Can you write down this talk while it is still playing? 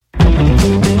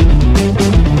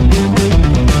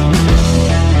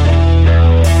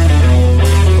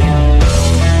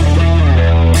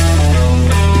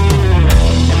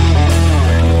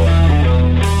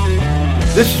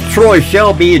Troy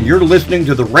Shelby, and you're listening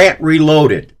to the Rant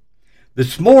Reloaded.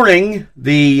 This morning,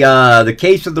 the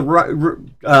case of the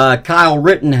Kyle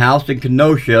Rittenhouse in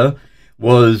Kenosha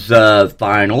was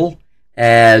final,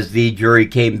 as the jury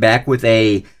came back with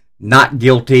a not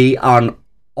guilty on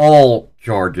all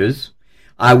charges.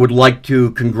 I would like to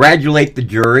congratulate the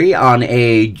jury on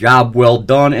a job well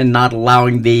done in not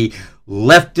allowing the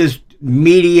leftist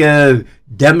media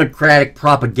Democratic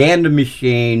propaganda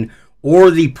machine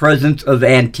or the presence of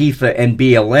Antifa and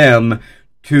BLM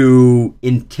to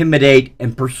intimidate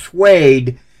and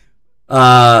persuade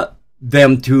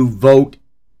them to vote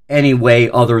any way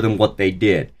other than what they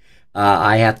did.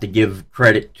 I have to give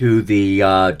credit to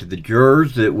the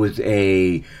jurors. It was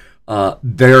a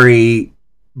very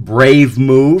brave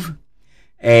move,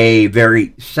 a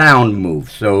very sound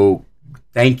move. So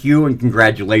thank you and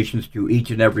congratulations to each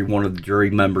and every one of the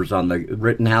jury members on the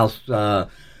Rittenhouse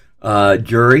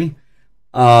jury.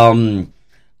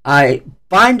 I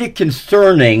find it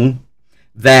concerning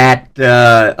that,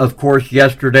 of course,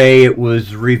 yesterday it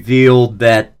was revealed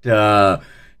that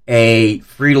a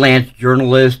freelance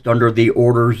journalist under the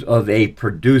orders of a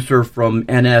producer from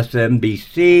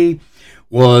MSNBC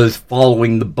was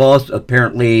following the bus,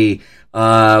 apparently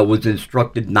was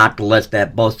instructed not to let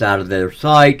that bus out of their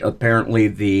sight. Apparently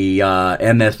the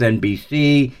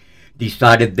MSNBC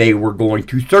decided they were going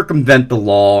to circumvent the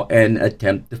law and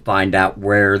attempt to find out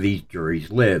where these juries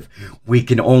live. We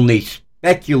can only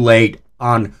speculate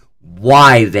on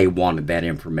why they wanted that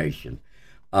information.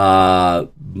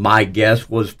 My guess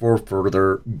was for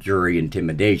further jury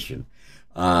intimidation.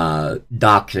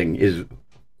 Doxing is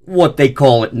what they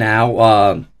call it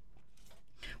now,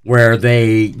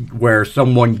 where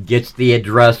someone gets the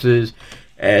addresses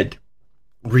and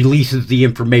releases the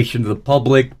information to the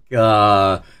public,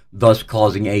 thus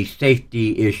causing a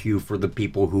safety issue for the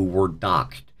people who were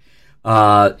doxxed.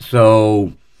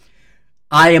 So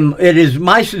it is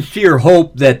my sincere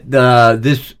hope that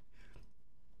this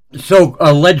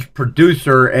alleged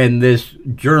producer and this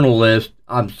journalist,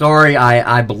 I'm sorry,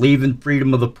 I believe in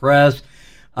freedom of the press,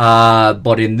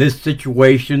 but in this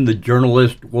situation, the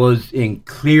journalist was in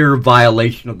clear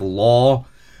violation of the law,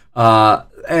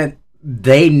 and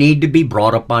they need to be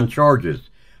brought up on charges.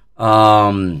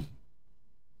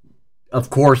 Of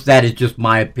course, that is just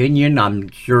my opinion. I'm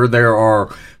sure there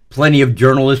are plenty of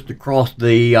journalists across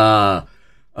the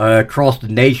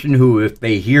nation who, if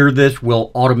they hear this,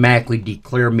 will automatically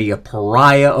declare me a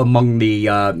pariah among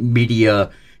the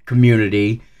media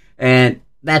community, and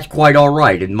that's quite all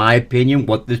right. In my opinion,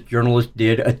 what this journalist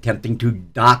did, attempting to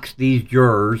dox these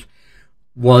jurors,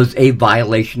 was a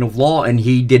violation of law, and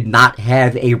he did not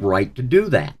have a right to do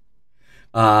that.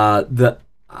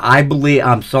 I believe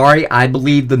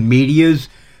the media's,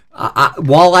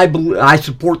 while I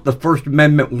support the First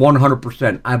Amendment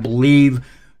 100%, I believe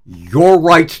your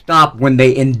rights stop when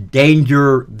they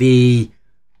endanger the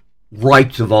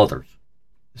rights of others.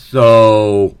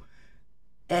 So,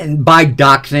 and by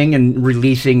doxing and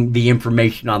releasing the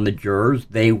information on the jurors,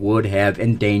 they would have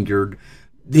endangered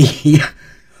they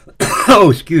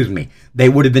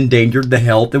would have endangered the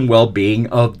health and well-being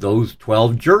of those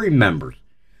 12 jury members.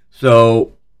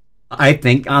 So, I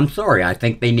think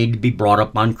they need to be brought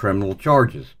up on criminal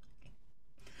charges.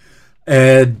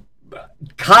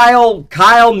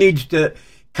 Kyle needs to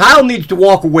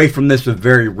walk away from this a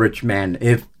very rich man.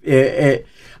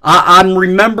 I'm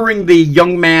remembering the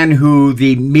young man who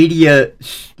the media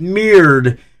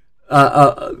smeared,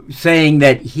 saying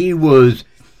that he was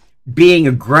being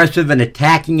aggressive and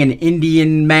attacking an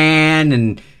Indian man,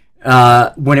 and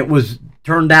when it was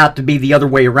turned out to be the other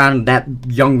way around, that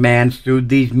young man sued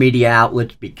these media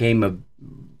outlets, became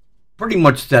pretty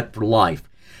much set for life.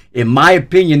 In my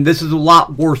opinion, this is a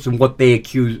lot worse than what they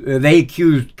accused. They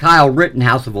accused Kyle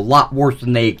Rittenhouse of a lot worse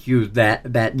than they accused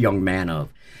that young man of.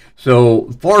 So,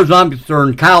 as far as I'm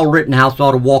concerned, Kyle Rittenhouse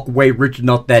ought to walk away rich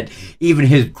enough that even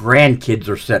his grandkids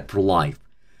are set for life.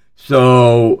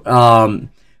 So,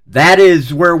 that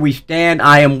is where we stand.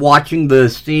 I am watching the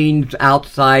scenes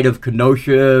outside of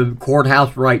Kenosha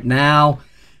Courthouse right now.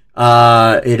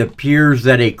 It appears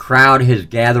that a crowd has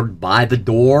gathered by the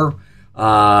door.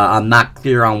 I'm not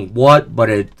clear on what, but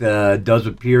it does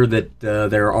appear that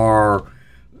there are,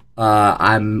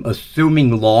 I'm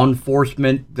assuming, law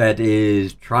enforcement that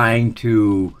is trying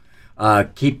to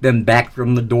keep them back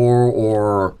from the door,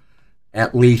 or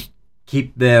at least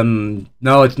keep them.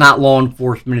 No, it's not law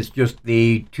enforcement. It's just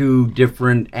the two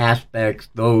different aspects.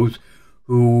 Those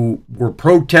who were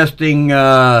protesting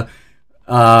and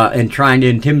trying to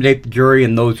intimidate the jury,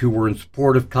 and those who were in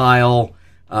support of Kyle,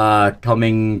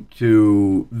 coming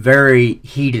to very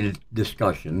heated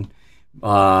discussion.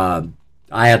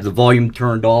 I have the volume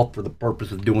turned off for the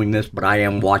purpose of doing this, but I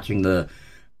am watching the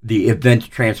events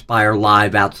transpire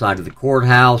live outside of the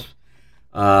courthouse.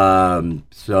 That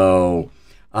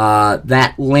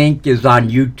link is on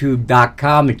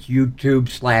YouTube.com. It's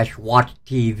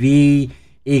YouTube/WatchTV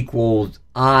equals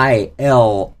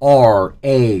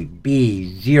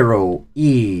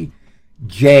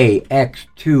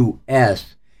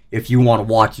ILRAB0EJX2S. If you want to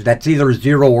watch it, that's either a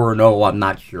 0 or an O, I'm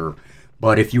not sure.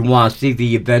 But if you want to see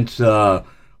the events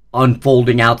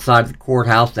unfolding outside the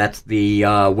courthouse, that's the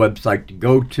website to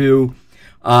go to.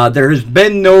 There has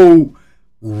been no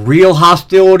real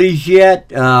hostilities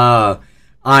yet. I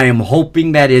am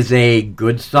hoping that is a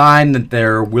good sign that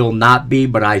there will not be,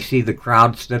 but I see the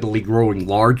crowd steadily growing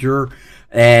larger.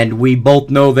 And we both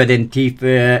know that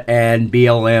Antifa and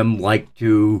BLM like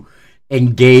to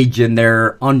engage in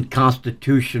their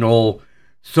unconstitutional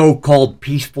so-called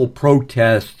peaceful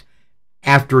protest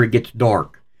after it gets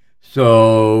dark.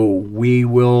 So we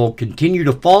will continue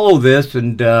to follow this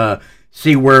and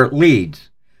see where it leads.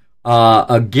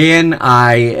 Again,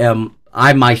 I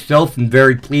myself am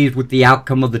very pleased with the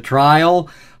outcome of the trial.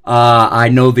 I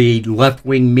know the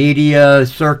left-wing media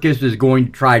circus is going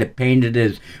to try to paint it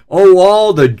as, oh,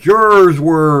 all the jurors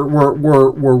were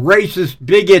racist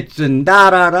bigots and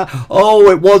da-da-da.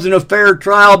 Oh, it wasn't a fair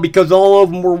trial because all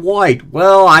of them were white.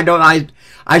 Well, I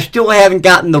still haven't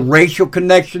gotten the racial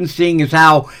connection, seeing as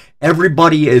how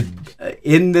everybody is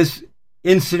in this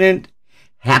incident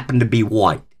happened to be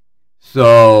white.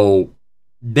 So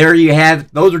there you have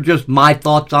it. Those are just my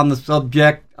thoughts on the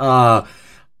subject.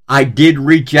 I did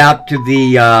reach out to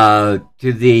the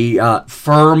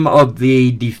firm of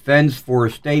the defense for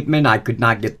a statement. I could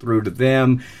not get through to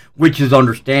them, which is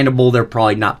understandable. They're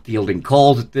probably not fielding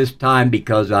calls at this time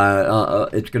because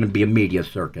it's going to be a media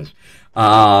circus.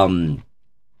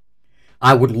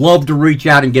 I would love to reach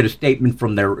out and get a statement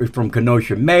from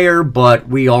Kenosha mayor, but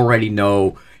we already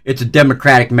know it's a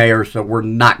Democratic mayor, so we're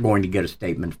not going to get a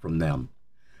statement from them.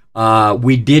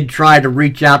 We did try to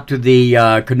reach out to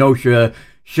the Kenosha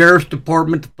Sheriff's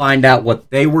Department to find out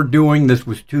what they were doing. This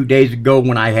was 2 days ago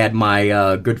when I had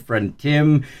my good friend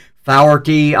Tim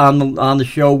Fowerty on the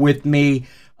show with me.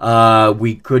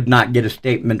 We could not get a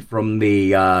statement from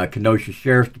the Kenosha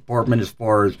Sheriff's Department as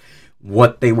far as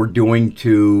what they were doing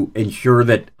to ensure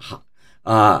that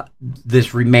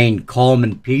this remained calm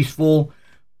and peaceful.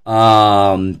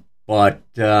 And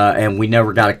we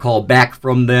never got a call back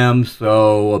from them,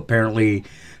 so apparently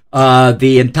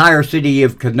the entire city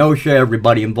of Kenosha,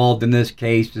 everybody involved in this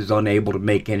case, is unable to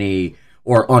make any,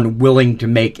 or unwilling to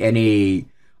make any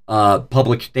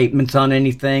public statements on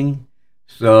anything.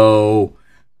 So,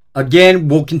 again,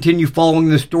 we'll continue following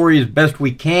the story as best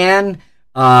we can.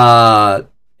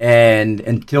 And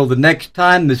until the next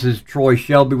time, this is Troy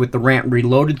Shelby with the Rant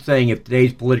Reloaded saying if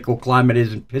today's political climate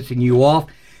isn't pissing you off,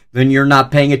 then you're not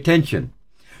paying attention.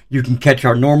 You can catch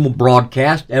our normal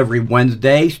broadcast every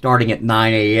Wednesday starting at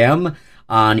 9 a.m.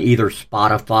 on either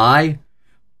Spotify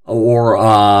or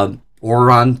on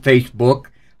Facebook.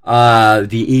 The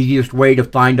easiest way to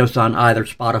find us on either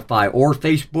Spotify or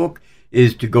Facebook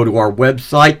is to go to our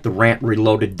website,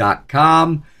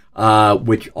 therantreloaded.com,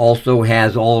 which also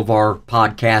has all of our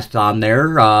podcasts on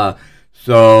there.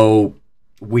 So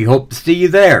we hope to see you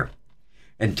there.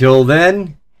 Until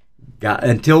then,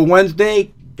 until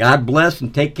Wednesday, God bless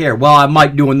and take care. Well, I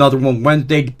might do another one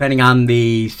Wednesday depending on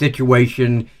the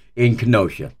situation in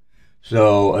Kenosha.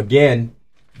 So, again,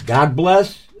 God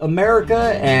bless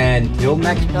America, and until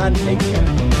next time, take care.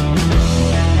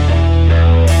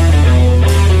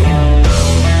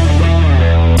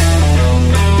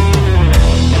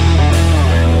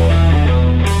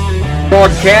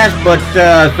 Broadcast, but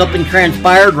something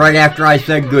transpired right after I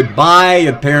said goodbye.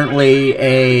 Apparently,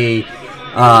 a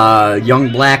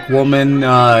young black woman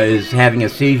is having a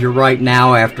seizure right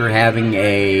now after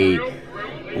having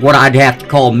what I'd have to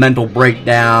call a mental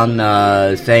breakdown,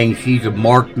 saying she's a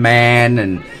marked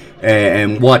man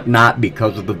and whatnot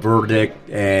because of the verdict,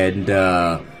 and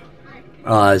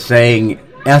saying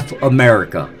F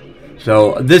America.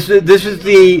 So this is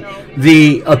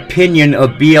the opinion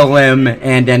of BLM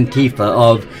and Antifa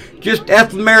of just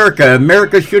F America.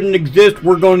 America shouldn't exist.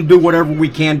 We're going to do whatever we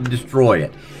can to destroy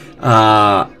it.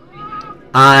 I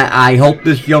hope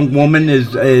this young woman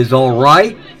is all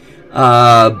right,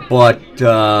 but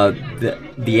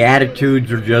the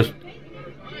attitudes are just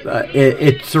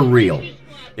it's surreal.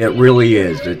 It really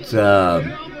is. It's so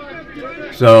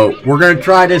we're gonna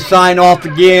try to sign off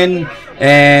again,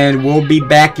 and we'll be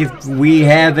back if we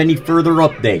have any further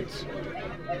updates.